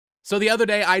So the other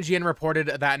day, IGN reported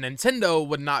that Nintendo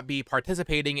would not be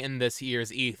participating in this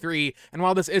year's E3, and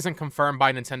while this isn't confirmed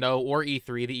by Nintendo or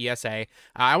E3, the ESA,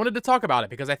 I wanted to talk about it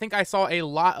because I think I saw a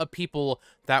lot of people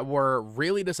that were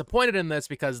really disappointed in this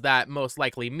because that most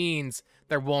likely means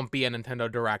there won't be a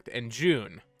Nintendo Direct in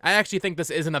June. I actually think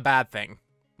this isn't a bad thing.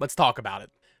 Let's talk about it.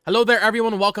 Hello there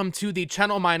everyone, welcome to the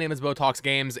channel. My name is BoTalks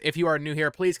Games. If you are new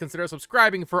here, please consider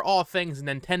subscribing for all things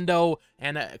Nintendo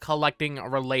and collecting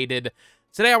related.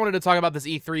 Today I wanted to talk about this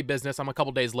E3 business. I'm a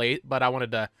couple days late, but I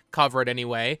wanted to cover it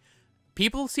anyway.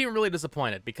 People seem really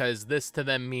disappointed because this to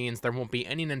them means there won't be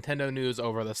any Nintendo news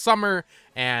over the summer,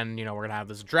 and, you know, we're gonna have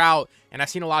this drought, and I've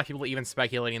seen a lot of people even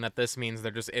speculating that this means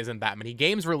there just isn't that many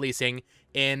games releasing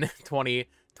in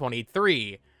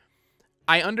 2023.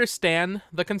 I understand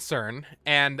the concern,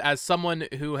 and as someone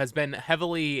who has been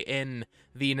heavily in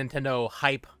the Nintendo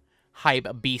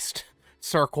hype beast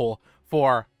circle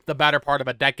for the better part of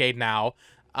a decade now,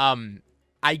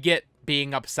 I get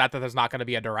being upset that there's not going to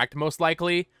be a Direct most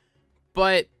likely,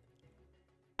 but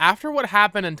after what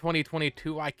happened in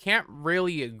 2022, I can't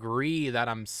really agree that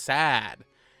I'm sad.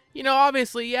 You know,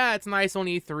 obviously, yeah, it's nice on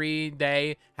E3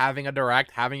 day having a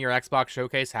Direct, having your Xbox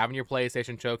showcase, having your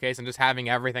PlayStation showcase, and just having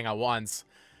everything at once.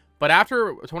 But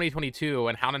after 2022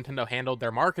 and how Nintendo handled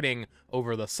their marketing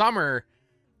over the summer,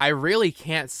 I really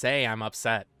can't say I'm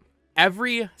upset.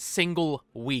 Every single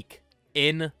week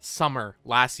in summer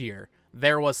last year,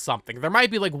 there was something. There might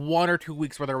be like 1 or 2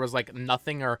 weeks where there was like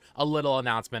nothing or a little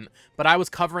announcement, but I was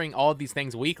covering all of these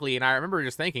things weekly, and I remember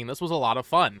just thinking this was a lot of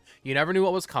fun. You never knew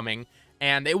what was coming,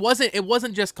 and it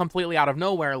wasn't just completely out of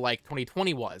nowhere like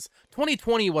 2020 was.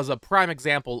 2020 was a prime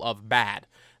example of bad.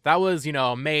 That was, you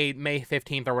know, May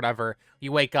 15th or whatever,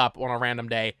 you wake up on a random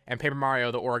day and Paper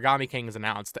Mario the Origami King is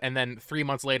announced, and then 3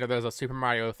 months later there's a Super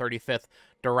Mario 35th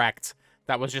Direct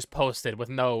that was just posted with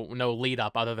no lead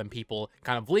up other than people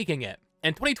kind of leaking it.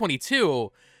 And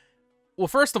 2022, well,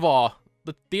 first of all,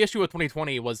 the issue with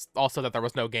 2020 was also that there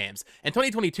was no games. In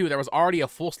 2022, there was already a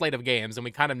full slate of games, and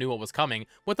we kind of knew what was coming,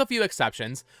 with a few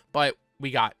exceptions, but we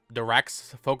got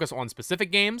Directs focus on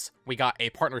specific games. We got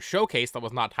a partner showcase that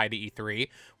was not tied to E3.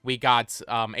 We got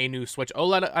a new Switch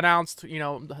OLED announced, you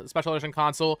know, special edition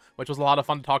console, which was a lot of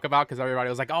fun to talk about because everybody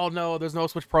was like, oh no, there's no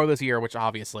Switch Pro this year, which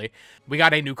obviously. We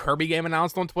got a new Kirby game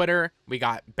announced on Twitter. We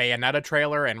got Bayonetta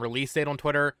trailer and release date on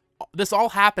Twitter. This all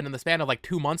happened in the span of like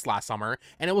 2 months last summer,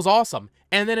 and it was awesome.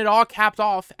 And then it all capped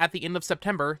off at the end of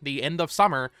September, the end of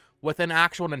summer, with an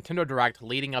actual Nintendo Direct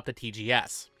leading up to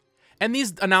TGS. And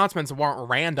these announcements weren't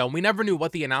random. We never knew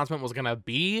what the announcement was going to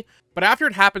be. But after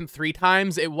it happened 3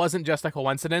 times, it wasn't just a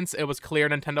coincidence. It was clear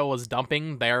Nintendo was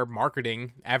dumping their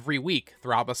marketing every week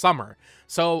throughout the summer.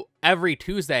 So every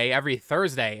Tuesday, every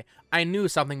Thursday, I knew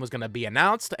something was going to be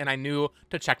announced, and I knew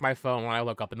to check my phone when I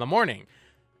woke up in the morning.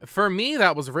 For me,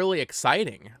 that was really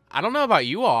exciting. I don't know about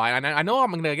you all. I know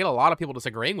I'm going to get a lot of people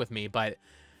disagreeing with me, but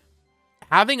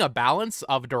having a balance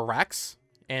of Directs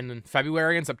in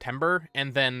February and September,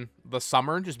 and then the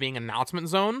summer just being announcement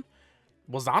zone,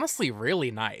 was honestly really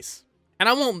nice. And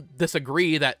I won't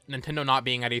disagree that Nintendo not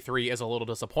being at E3 is a little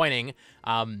disappointing.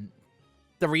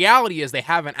 The reality is they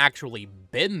haven't actually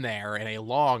been there in a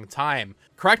long time.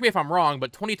 Correct me if I'm wrong,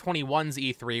 but 2021's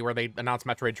E3, where they announced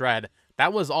Metroid Dread,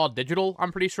 that was all digital,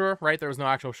 I'm pretty sure, right? There was no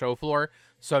actual show floor,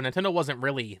 so Nintendo wasn't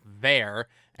really there.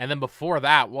 And then before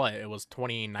that, what? It was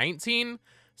 2019?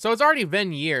 So it's already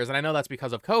been years, and I know that's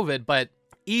because of COVID, but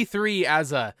E3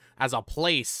 as a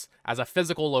place, as a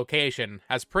physical location,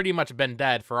 has pretty much been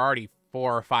dead for already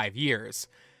 4 or 5 years.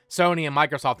 Sony and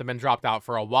Microsoft have been dropped out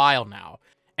for a while now.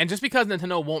 And just because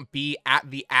Nintendo won't be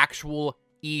at the actual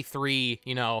E3,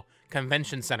 you know,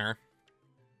 convention center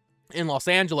in Los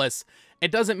Angeles,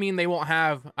 it doesn't mean they won't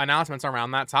have announcements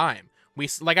around that time.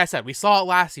 Like I said, we saw it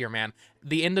last year, man.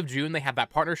 The end of June, they had that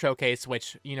partner showcase,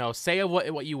 which, you know, say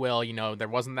what you will, you know, there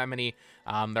wasn't that many,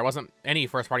 there wasn't any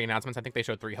first-party announcements. I think they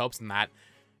showed 3 hopes in that.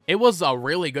 It was a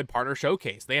really good partner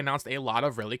showcase. They announced a lot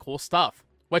of really cool stuff,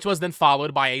 which was then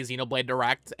followed by a Xenoblade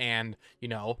Direct and, you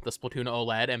know, the Splatoon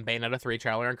OLED and Bayonetta 3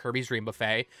 trailer and Kirby's Dream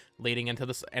Buffet leading into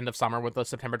the end of summer with the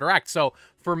September Direct. So,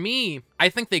 for me, I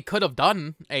think they could have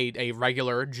done a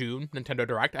regular June Nintendo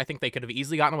Direct. I think they could have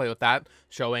easily gotten away with that,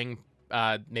 showing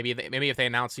maybe if they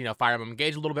announced, you know, Fire Emblem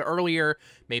Engage a little bit earlier,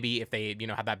 maybe if they, you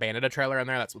know, had that Bayonetta trailer in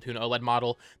there, that Splatoon OLED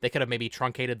model, they could have maybe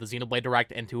truncated the Xenoblade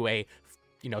Direct into a,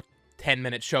 you know,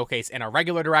 10-minute showcase in a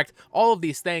regular Direct. All of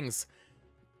these things,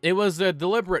 it was a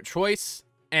deliberate choice,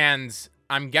 and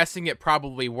I'm guessing it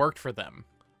probably worked for them.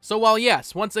 So while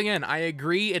yes, once again, I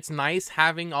agree it's nice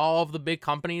having all of the big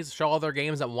companies show all their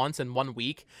games at once in 1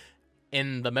 week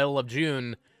in the middle of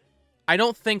June, I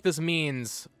don't think this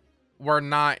means we're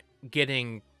not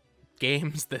getting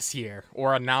games this year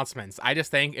or announcements. I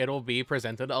just think it'll be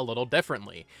presented a little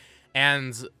differently.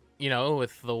 And, you know,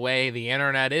 with the way the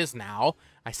internet is now,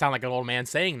 I sound like an old man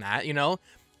saying that, you know,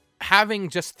 having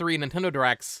just 3 Nintendo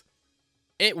Directs,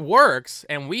 it works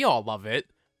and we all love it,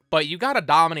 but you gotta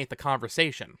dominate the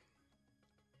conversation.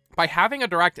 By having a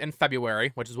Direct in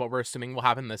February, which is what we're assuming will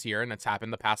happen this year, and it's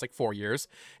happened the past like 4 years,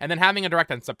 and then having a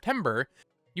Direct in September,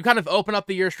 you kind of open up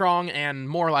the year strong and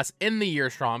more or less end the year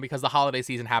strong because the holiday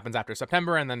season happens after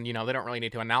September, and then, you know, they don't really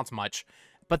need to announce much.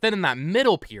 But then in that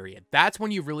middle period, that's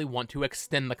when you really want to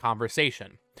extend the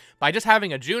conversation. By just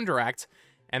having a June Direct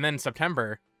and then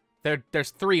September, there's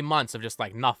 3 months of just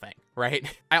like nothing,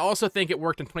 right? I also think it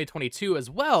worked in 2022 as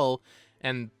well,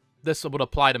 and this would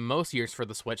apply to most years for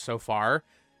the Switch so far.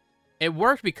 It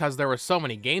worked because there were so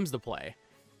many games to play.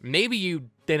 Maybe you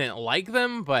didn't like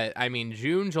them, but I mean,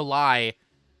 June, July,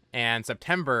 and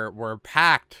September were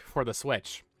packed for the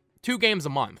Switch. 2 games a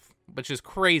month, which is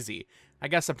crazy. I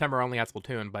guess September only had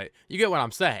Splatoon, but you get what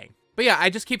I'm saying. But yeah, I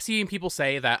just keep seeing people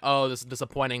say that, oh, this is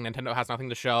disappointing, Nintendo has nothing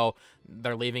to show,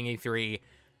 they're leaving E3.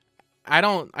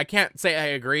 I can't say I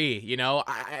agree, you know?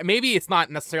 Maybe it's not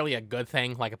necessarily a good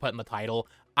thing, like I put in the title.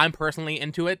 I'm personally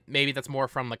into it. Maybe that's more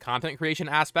from the content creation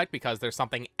aspect because there's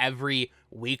something every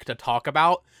week to talk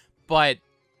about. But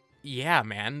yeah,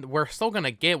 man, we're still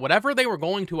gonna get whatever they were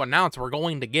going to announce, we're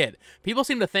going to get. People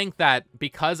seem to think that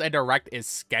because a Direct is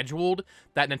scheduled,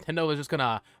 that Nintendo is just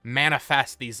gonna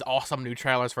manifest these awesome new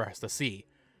trailers for us to see.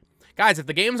 Guys, if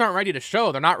the games aren't ready to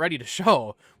show, they're not ready to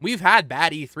show. We've had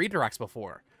bad E3 Directs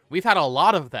before. We've had a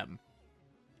lot of them.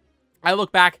 I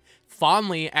look back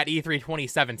fondly at E3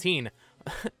 2017.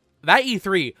 That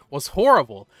E3 was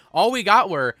horrible. All we got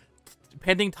were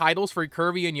pending titles for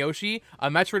Kirby and Yoshi, a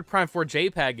Metroid Prime 4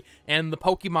 JPEG, and the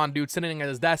Pokemon dude sitting at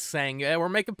his desk saying, yeah, we're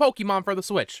making Pokemon for the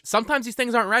Switch. Sometimes these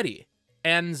things aren't ready,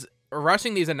 and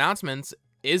rushing these announcements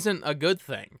isn't a good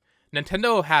thing.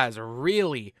 Nintendo has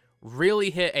really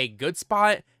hit a good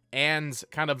spot and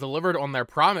kind of delivered on their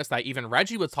promise that even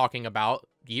Reggie was talking about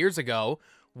years ago,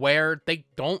 where they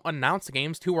don't announce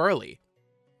games too early.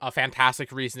 A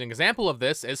fantastic recent example of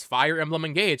this is Fire Emblem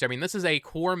Engage. I mean, this is a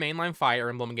core mainline Fire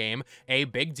Emblem game, a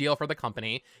big deal for the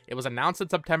company. It was announced in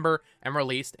September and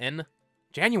released in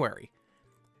January.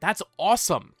 That's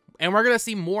awesome. And we're going to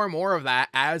see more and more of that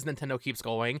as Nintendo keeps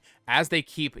going, as they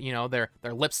keep, you know, their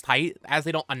lips tight, as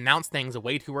they don't announce things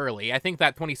way too early. I think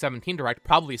that 2017 Direct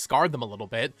probably scarred them a little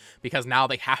bit, because now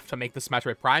they have to make this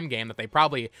Metroid Prime game that they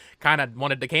probably kind of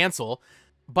wanted to cancel.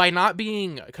 By not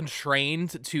being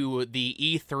constrained to the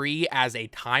E3 as a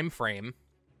time frame,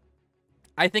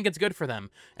 I think it's good for them.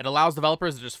 It allows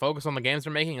developers to just focus on the games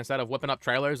they're making instead of whipping up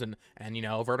trailers and you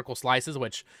know, vertical slices,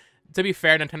 which, to be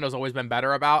fair, Nintendo's always been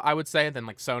better about, I would say, than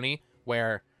like Sony,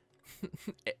 where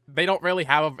they don't really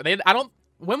have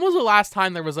when was the last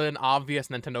time there was an obvious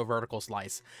Nintendo vertical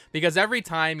slice? Because every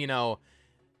time, you know,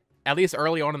 at least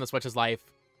early on in the Switch's life,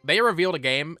 they revealed a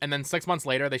game, and then 6 months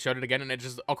later, they showed it again, and it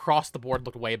just, across the board,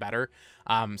 looked way better.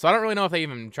 So I don't really know if they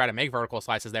even try to make vertical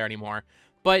slices there anymore.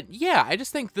 But yeah, I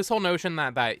just think this whole notion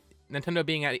that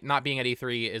Nintendo not being at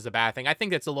E3 is a bad thing, I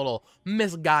think it's a little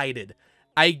misguided.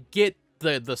 I get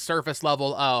the surface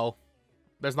level, oh,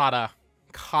 there's not a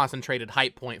concentrated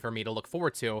hype point for me to look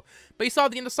forward to, but you saw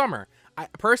at the end of summer.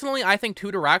 Personally, I think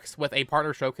 2 Directs with a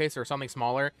partner showcase or something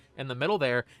smaller in the middle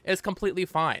there is completely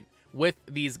fine. With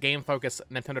these game-focused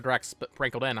Nintendo Directs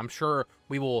sprinkled in, I'm sure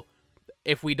we will,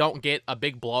 if we don't get a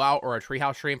big blowout or a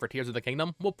Treehouse stream for Tears of the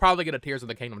Kingdom, we'll probably get a Tears of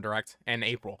the Kingdom Direct in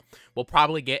April. We'll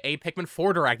probably get a Pikmin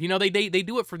 4 Direct. You know, they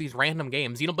do it for these random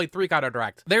games. Xenoblade 3 got a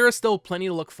Direct. There is still plenty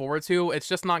to look forward to. It's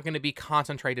just not going to be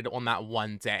concentrated on that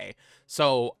one day.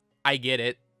 So, I get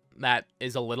it. That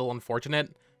is a little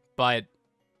unfortunate, but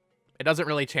it doesn't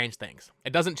really change things.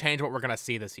 It doesn't change what we're going to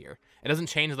see this year. It doesn't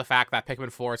change the fact that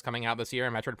Pikmin 4 is coming out this year,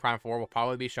 and Metroid Prime 4 will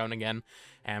probably be shown again,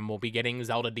 and we'll be getting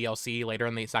Zelda DLC later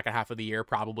in the second half of the year,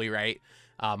 probably, right?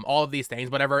 All of these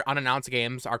things, whatever unannounced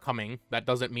games are coming, that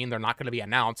doesn't mean they're not going to be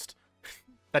announced.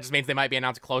 That just means they might be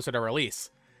announced closer to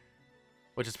release,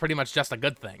 which is pretty much just a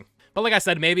good thing. But like I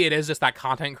said, maybe it is just that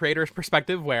content creator's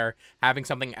perspective, where having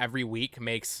something every week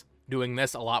makes doing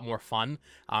this a lot more fun.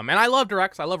 And I love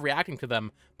Directs, I love reacting to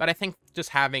them, but I think just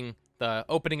having the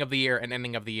opening of the year and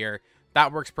ending of the year,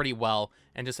 that works pretty well,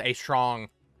 and just a strong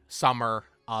summer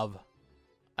of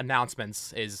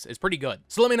announcements is pretty good.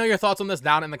 So let me know your thoughts on this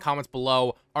down in the comments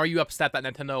below. Are you upset that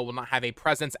Nintendo will not have a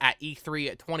presence at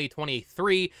E3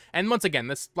 2023? And once again,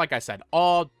 this, like I said,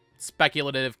 all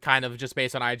speculative, kind of just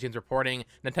based on IGN's reporting.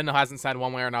 Nintendo hasn't said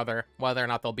one way or another whether or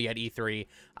not they'll be at E3.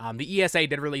 The ESA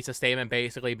did release a statement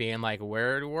basically being like,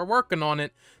 we're working on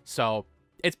it, so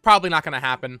it's probably not going to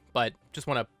happen, but just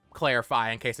want to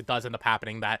clarify in case it does end up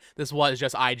happening that this was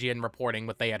just IGN reporting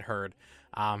what they had heard.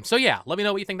 So yeah, let me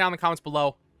know what you think down in the comments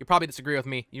below. You probably disagree with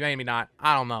me. You maybe not.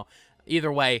 I don't know.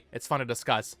 Either way, it's fun to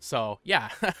discuss. So yeah,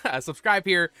 subscribe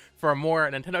here for more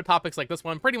Nintendo topics like this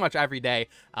one pretty much every day.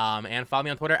 And follow me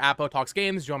on Twitter,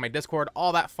 @BoTalksGames, join my Discord,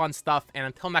 all that fun stuff. And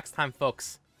until next time,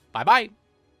 folks, bye-bye.